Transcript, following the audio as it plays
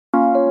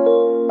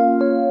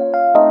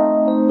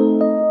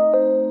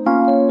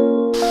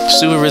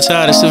Stupid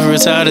retarded,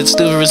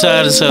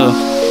 toe.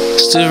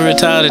 Stupid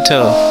retarded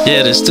toe.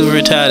 Yeah, the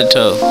stupid retarded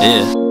toe.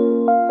 Yeah.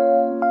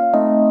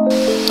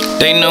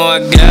 They know I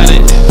got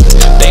it.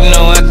 They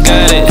know I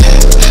got it.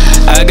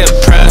 I got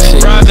profit.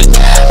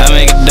 I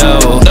make it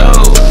dough.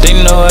 They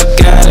know I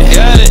got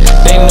it.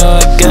 They know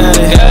I got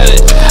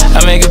it.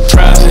 I make it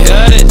profit.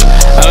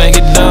 I make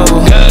it dough.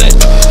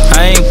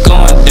 I ain't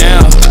going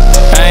down.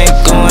 I ain't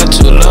going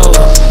too low.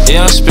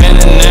 Yeah, I'm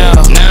spinning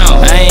now.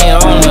 I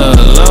ain't on the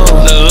low.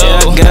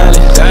 Yeah, I got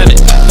it.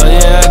 Oh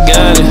yeah, I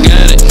got it.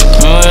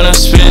 When I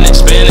spin it,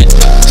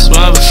 it's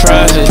my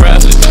profit.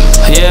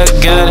 Yeah, I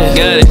got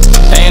it.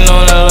 Ain't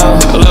on the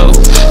low.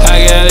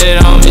 I got it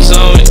on me.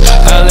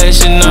 I'll let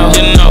you know.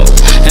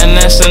 And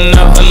that's a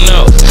no.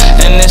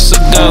 And it's a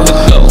go.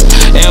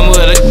 And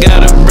what I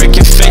gotta break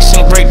your face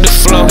and break the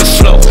flow.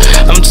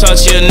 I'm talk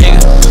to your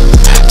nigga.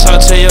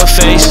 Talk to your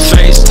face.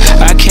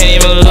 I can't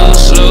even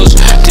lose.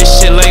 This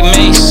shit like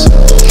Mace.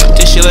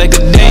 This shit like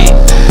a date.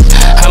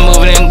 I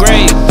move it in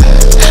great.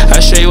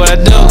 I'll show you what I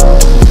do.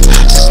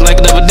 Just like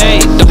a double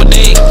date. But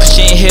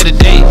she ain't here to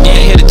date. You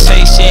ain't here to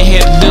taste. She ain't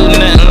here to do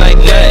nothing like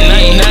that. You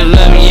ain't here to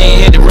love me. You ain't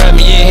here to rub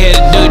me. You ain't here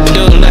to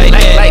do like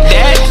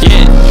that.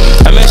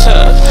 Yeah. I mess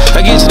up.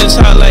 I get to the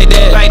top like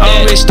that. I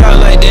don't really start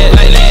like that.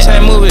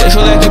 Time move it.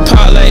 Feel like you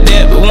pop like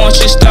that. But won't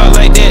you start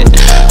like that?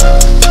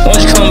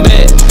 Won't you come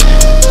back?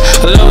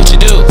 I love what you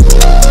do.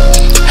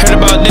 Heard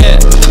about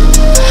that.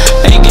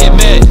 Ain't get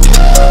back.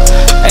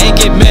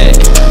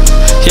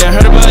 Yeah, I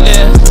heard about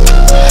that.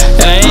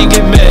 And I ain't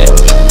get back.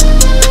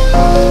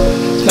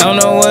 I don't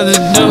know what to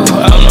do.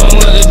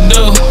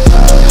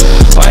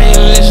 Why you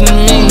listen to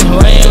me?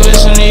 Why you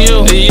listen to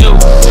you?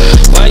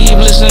 Why you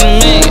listen to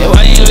me?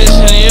 Why you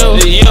listen to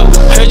you?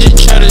 Heard you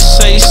try to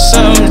say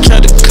something, try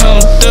to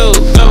come through.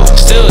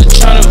 Still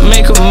trying to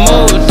make a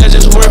move, that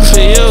just work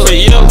for you.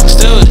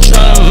 Still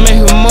trying to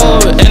make a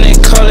move, and they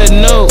call it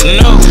no.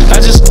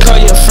 I just call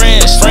your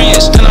friends,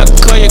 then I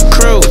call your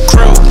crew.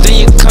 Then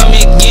you call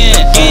me again.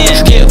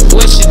 Forget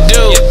what you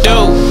do.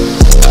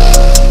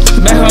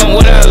 Back on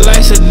what I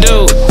like to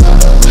do.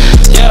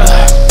 Yeah,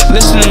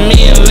 listen to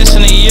me and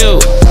listen to you.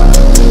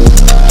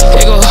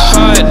 It go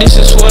hard, this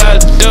is what I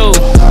do.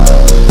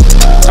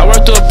 I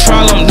work through a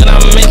problem, then I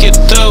make it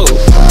through.